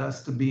 that led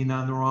us to being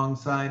on the wrong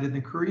side in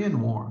the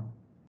Korean War.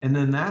 And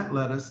then that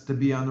led us to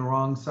be on the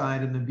wrong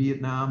side in the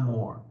Vietnam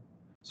War.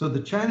 So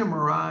the China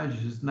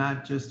Mirage is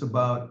not just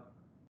about,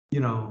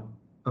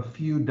 a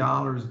few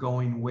dollars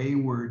going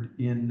wayward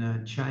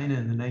in China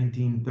in the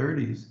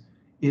 1930s.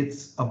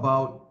 It's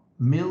about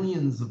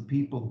millions of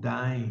people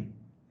dying.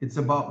 It's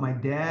about my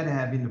dad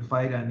having to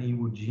fight on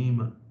Iwo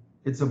Jima.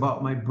 It's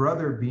about my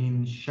brother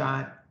being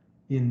shot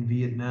in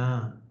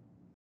Vietnam.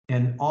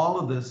 And all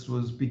of this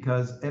was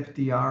because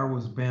FDR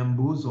was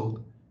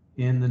bamboozled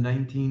in the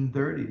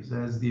 1930s,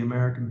 as the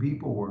American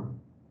people were.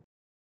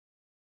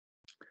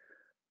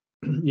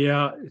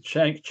 Yeah,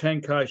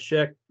 Chiang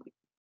Kai-shek,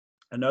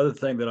 another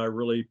thing that I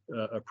really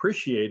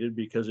appreciated,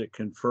 because it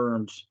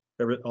confirms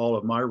all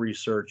of my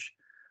research,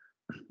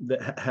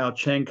 that how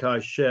Chiang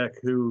Kai-shek,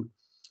 who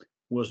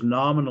was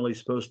nominally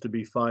supposed to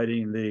be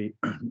fighting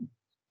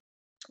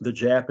the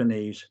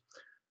Japanese,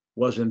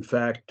 was in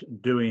fact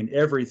doing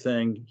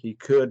everything he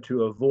could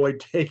to avoid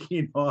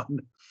taking on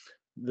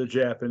the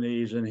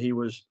Japanese, and he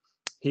was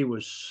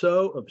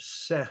so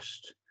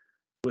obsessed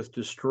with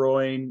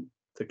destroying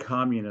the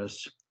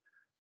communists.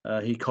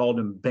 He called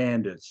them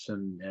bandits,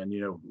 and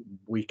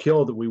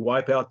we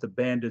wipe out the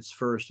bandits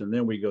first, and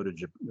then we go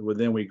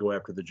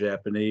after the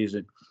Japanese,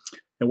 and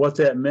what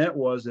that meant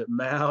was that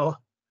Mao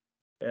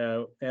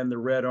and the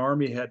Red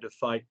Army had to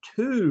fight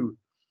two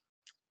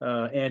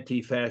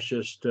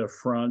anti-fascist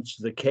fronts: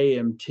 the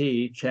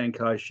KMT, Chiang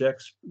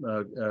Kai-shek's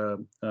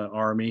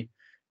army,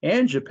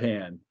 and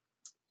Japan.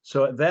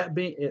 So that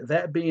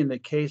being the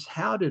case,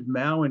 how did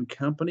Mao and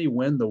company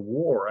win the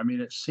war? I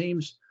mean, it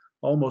seems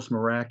almost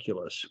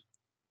miraculous.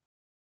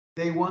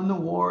 They won the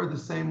war the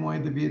same way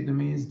the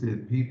Vietnamese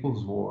did,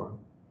 People's War.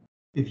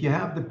 If you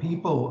have the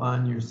people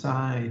on your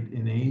side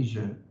in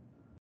Asia,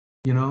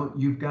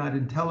 you've got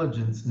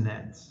intelligence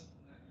nets.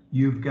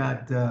 You've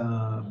got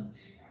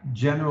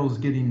generals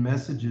getting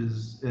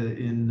messages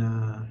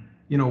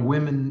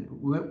women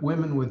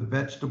with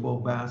vegetable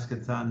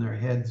baskets on their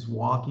heads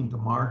walking to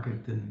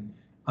market, and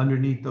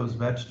underneath those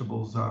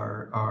vegetables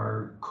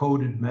are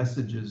coded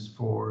messages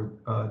for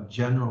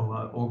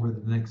general over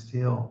the next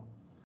hill.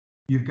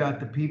 You've got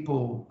the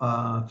people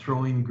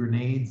throwing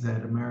grenades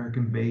at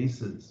American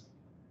bases.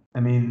 I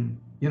mean,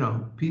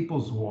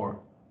 People's War.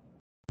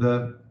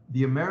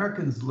 The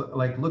Americans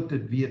looked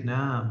at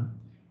Vietnam.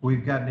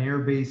 We've got an air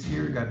base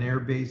here, got an air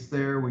base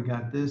there. We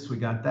got this, we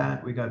got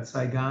that. We got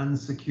Saigon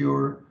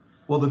secure.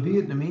 Well, the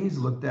Vietnamese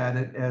looked at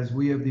it as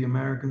we have the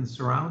Americans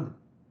surrounded.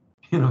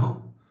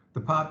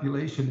 The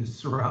population is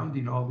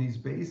surrounding all these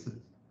bases.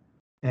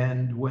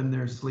 And when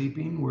they're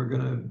sleeping, we're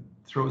going to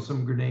throw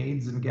some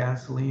grenades and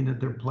gasoline at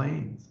their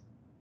planes.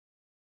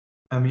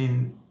 I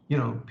mean,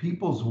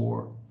 People's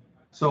War.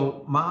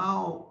 So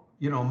Mao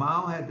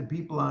had the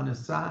people on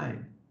his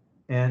side,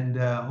 and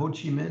Ho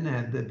Chi Minh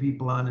had the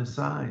people on his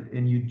side,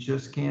 and you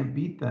just can't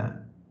beat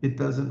that. It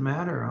doesn't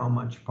matter how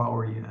much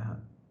power you have.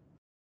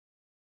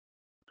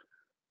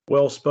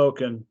 Well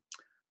spoken.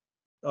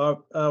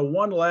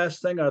 One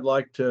last thing I'd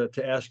like to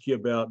ask you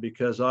about,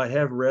 because I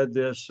have read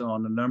this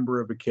on a number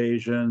of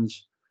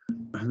occasions,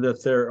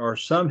 that there are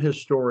some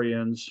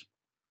historians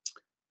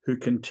who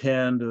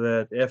contend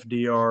that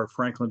FDR,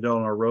 Franklin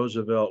Delano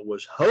Roosevelt,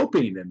 was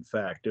hoping, in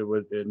fact, it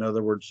would, in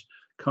other words,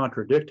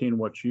 contradicting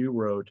what you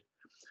wrote,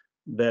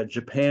 that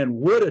Japan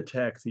would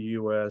attack the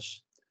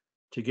U.S.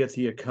 to get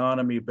the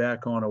economy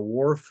back on a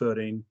war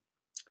footing,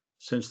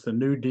 since the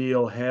New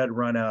Deal had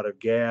run out of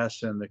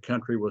gas and the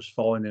country was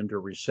falling into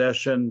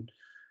recession.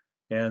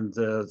 And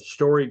the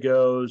story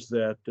goes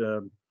that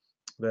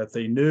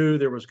they knew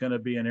there was going to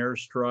be an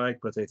airstrike,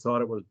 but they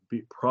thought it would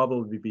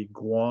probably be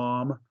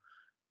Guam.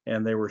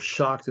 and they were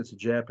shocked that the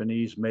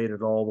Japanese made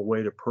it all the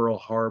way to Pearl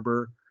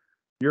Harbor.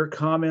 Your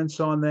comments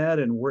on that,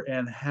 and where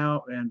and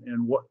how and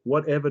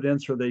what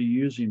evidence are they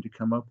using to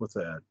come up with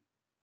that?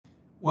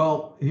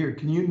 Well, here,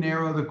 can you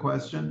narrow the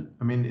question?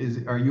 I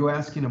mean, are you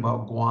asking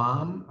about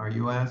Guam? Are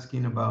you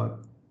asking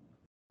about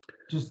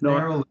just No,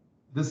 narrow?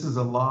 This is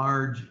a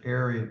large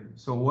area.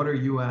 So what are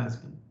you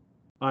asking?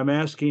 I'm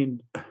asking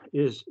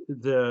is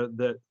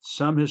that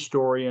some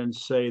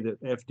historians say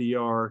that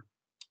FDR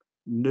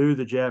knew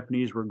the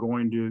Japanese were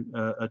going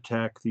to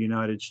attack the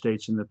United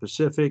States in the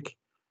Pacific,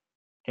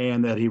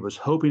 and that he was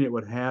hoping it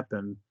would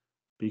happen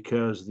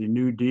because the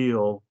New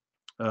Deal,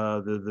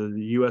 the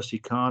U.S.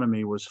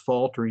 economy was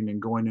faltering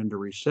and going into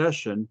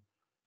recession,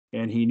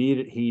 and he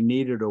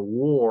needed a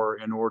war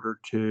in order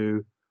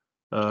to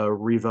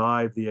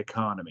revive the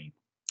economy.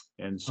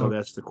 And so Okay.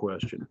 that's the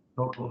question.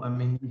 Total. I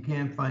mean, you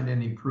can't find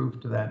any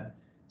proof to that.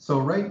 So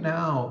right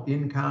now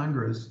in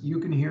Congress, you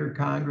can hear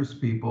Congress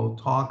people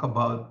talk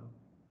about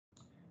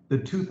the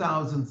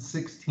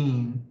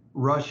 2016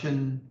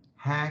 Russian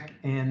hack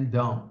and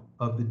dump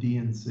of the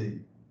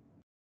DNC.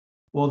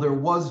 Well, there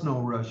was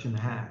no Russian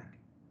hack,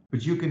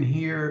 but you can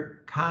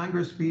hear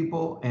Congress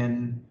people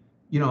and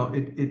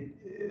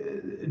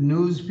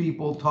news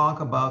people talk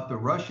about the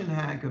Russian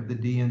hack of the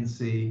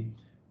DNC.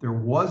 There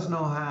was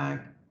no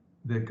hack.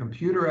 The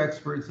computer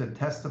experts have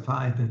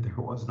testified that there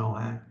was no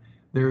hack.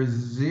 There is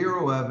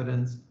zero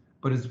evidence,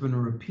 but it's been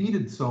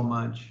repeated so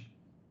much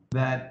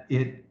that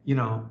it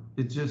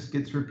just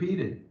gets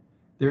repeated.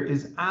 There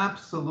is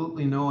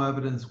absolutely no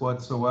evidence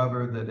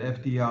whatsoever that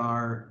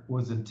FDR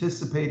was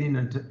anticipating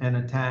an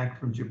attack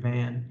from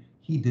Japan.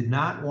 He did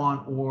not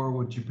want war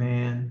with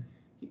Japan.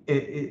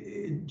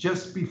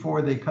 Just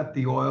before they cut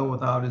the oil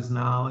without his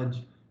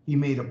knowledge, he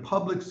made a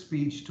public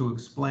speech to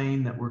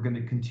explain that we're going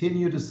to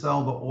continue to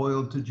sell the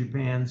oil to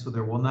Japan, so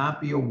there will not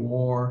be a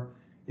war.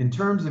 In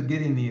terms of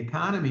getting the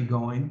economy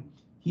going,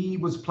 he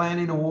was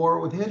planning a war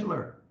with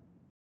Hitler.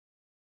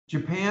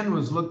 Japan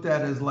was looked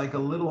at as like a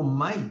little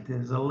mite,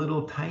 as a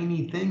little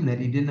tiny thing that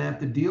he didn't have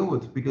to deal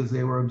with because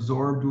they were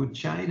absorbed with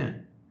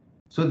China.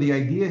 So the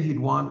idea he'd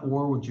want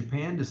war with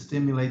Japan to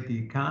stimulate the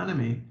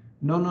economy,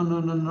 no, no, no,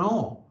 no,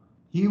 no.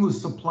 He was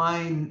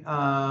supplying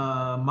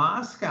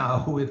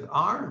Moscow with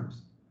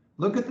arms.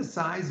 Look at the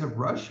size of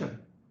Russia.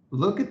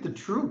 Look at the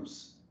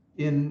troops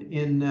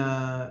in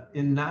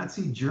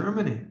Nazi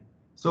Germany.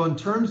 So in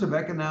terms of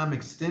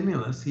economic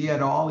stimulus, he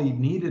had all he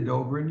needed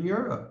over in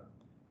Europe.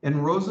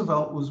 And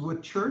Roosevelt was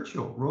with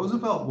Churchill.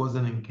 Roosevelt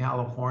wasn't in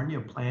California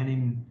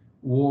planning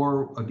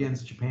war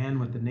against Japan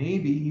with the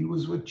Navy. He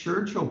was with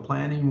Churchill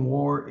planning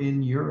war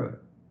in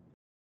Europe.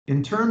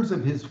 In terms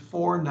of his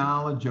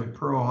foreknowledge of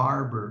Pearl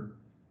Harbor,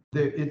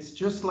 it's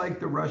just like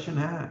the Russian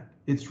hack.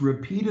 It's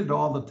repeated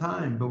all the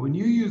time. But when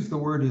you use the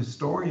word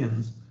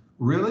historians,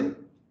 really?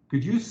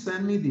 Could you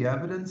send me the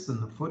evidence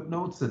and the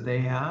footnotes that they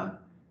have?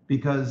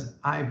 Because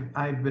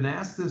I've been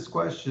asked this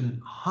question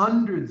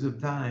hundreds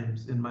of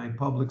times in my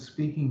public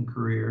speaking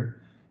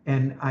career,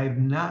 and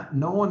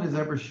no one has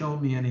ever shown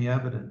me any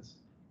evidence.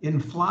 In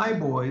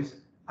Flyboys,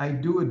 I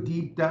do a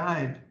deep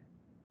dive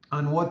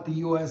on what the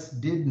US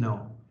did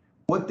know.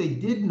 What they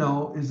did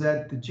know is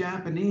that the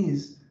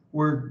Japanese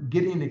were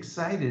getting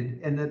excited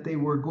and that they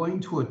were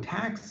going to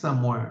attack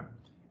somewhere.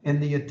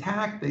 And the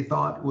attack, they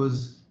thought,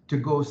 was to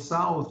go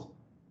south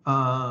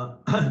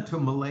to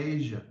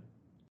Malaysia.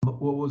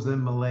 What was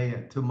in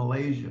Malaya, to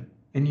Malaysia.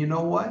 And you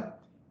know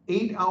what?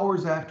 8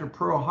 hours after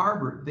Pearl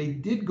Harbor, they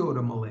did go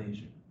to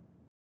Malaysia.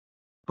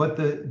 But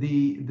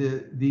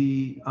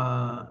the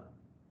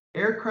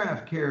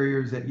aircraft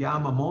carriers that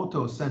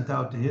Yamamoto sent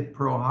out to hit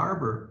Pearl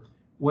Harbor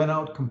went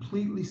out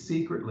completely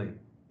secretly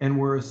and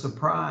were a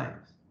surprise.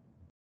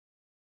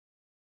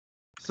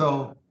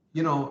 So,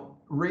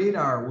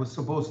 radar was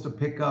supposed to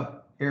pick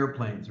up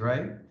airplanes,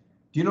 right?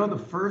 Do you know the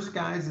first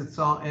guys that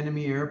saw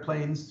enemy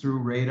airplanes through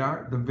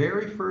radar? The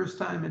very first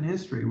time in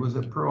history was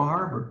at Pearl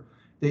Harbor.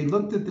 They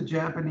looked at the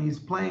Japanese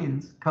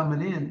planes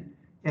coming in,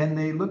 and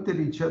they looked at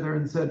each other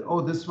and said,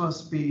 "Oh, this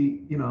must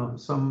be,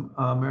 some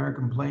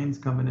American planes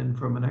coming in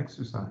from an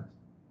exercise."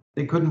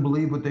 They couldn't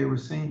believe what they were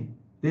seeing.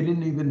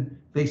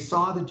 They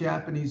saw the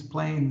Japanese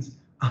planes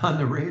on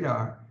the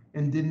radar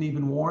and didn't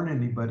even warn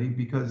anybody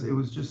because it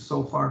was just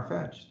so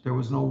far-fetched. There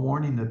was no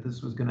warning that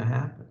this was going to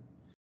happen.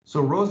 So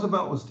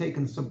Roosevelt was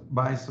taken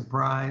by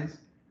surprise,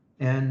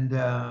 and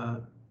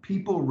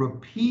people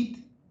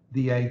repeat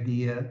the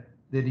idea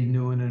that he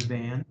knew in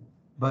advance,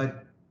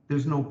 but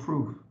there's no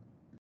proof.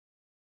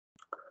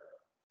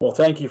 Well,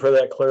 thank you for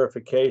that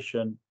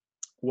clarification.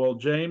 Well,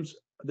 James,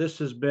 this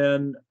has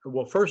been,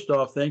 well, first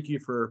off, thank you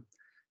for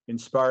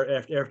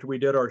after we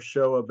did our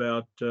show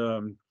about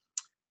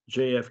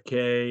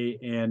JFK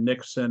and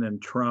Nixon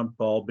and Trump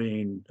all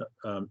being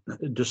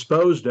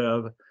disposed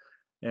of,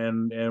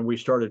 and we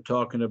started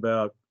talking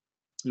about,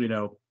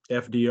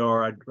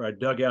 FDR. I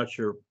dug out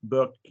your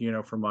book,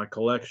 from my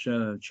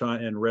collection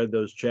and read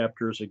those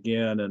chapters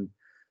again, and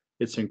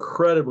it's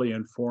incredibly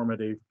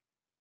informative.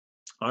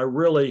 I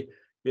really,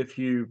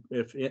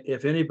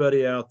 if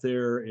anybody out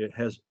there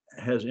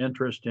has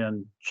interest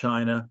in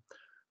China,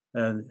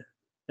 and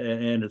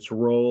its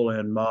role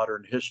in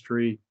modern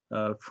history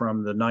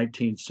from the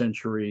 19th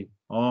century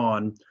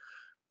on.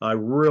 I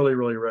really,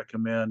 really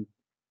recommend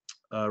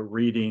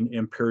reading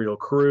Imperial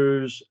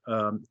Cruise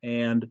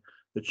and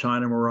the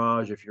China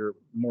Mirage. If you're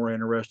more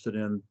interested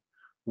in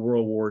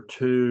World War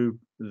II,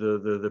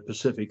 the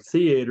Pacific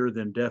Theater,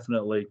 then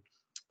definitely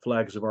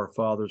Flags of Our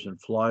Fathers and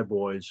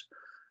Flyboys.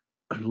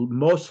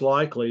 Most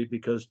likely,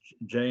 because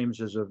James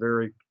is a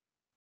very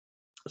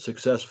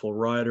successful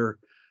writer,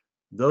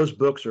 those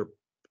books are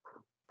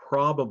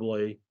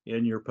probably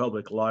in your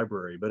public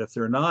library. But if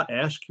they're not,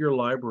 ask your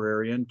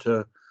librarian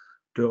to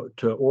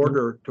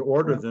order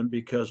them,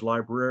 because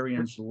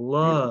librarians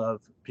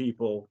love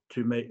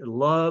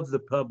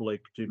the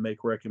public to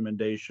make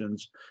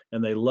recommendations,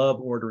 and they love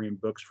ordering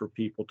books for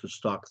people to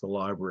stock the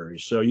library.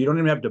 So you don't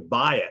even have to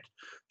buy it,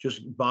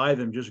 just buy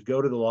them, just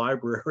go to the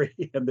library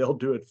and they'll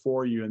do it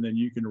for you, and then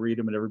you can read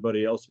them, and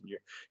everybody else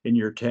in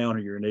your town or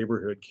your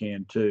neighborhood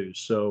can too.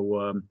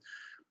 So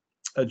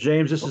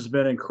James, this has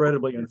been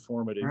incredibly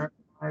informative.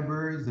 American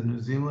libraries, the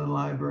New Zealand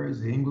libraries,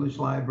 the English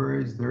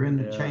libraries, they're in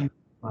the Chinese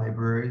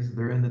libraries,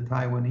 they're in the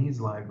Taiwanese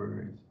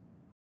libraries.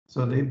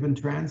 So they've been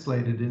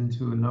translated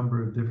into a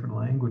number of different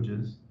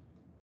languages.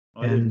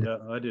 I didn't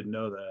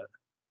know that.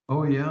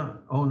 Oh yeah.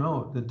 Oh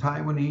no, the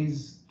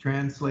Taiwanese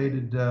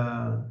translated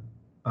the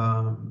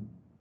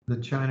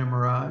China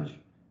Mirage,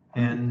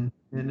 and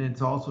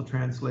it's also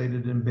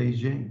translated in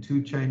Beijing.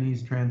 2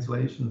 Chinese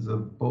translations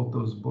of both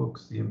those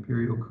books, the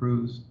Imperial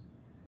Cruise,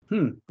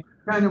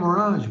 China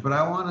Mirage. But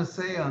I want to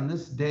say, on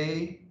this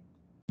day,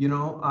 you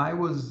know, I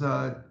was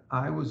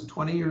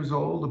 20 years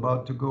old,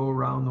 about to go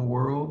around the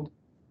world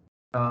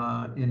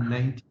in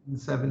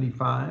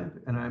 1975,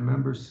 and I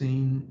remember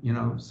seeing, you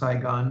know,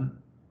 Saigon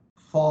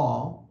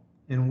fall,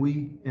 and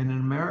in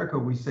America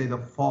we say the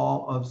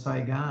fall of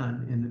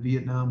Saigon in the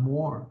Vietnam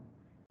War,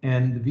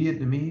 and the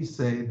Vietnamese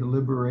say the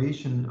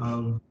liberation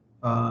of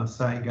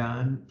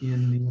Saigon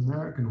in the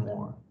American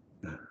War.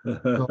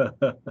 So,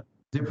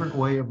 different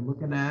way of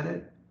looking at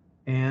it.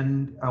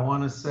 And I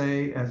want to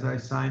say, as I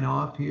sign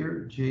off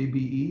here, JB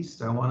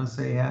East, I want to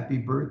say happy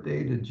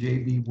birthday to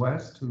JB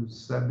West,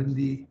 who's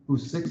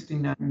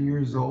 69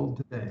 years old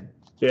today.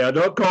 Yeah,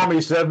 don't call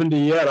me 70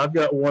 yet. I've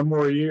got one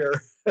more year.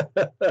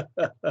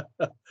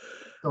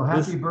 So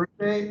happy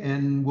birthday,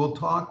 and we'll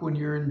talk when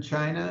you're in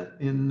China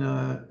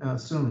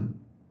soon.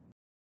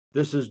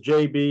 This is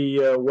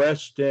JB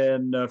West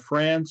in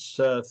France.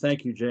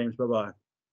 Thank you, James. Bye-bye.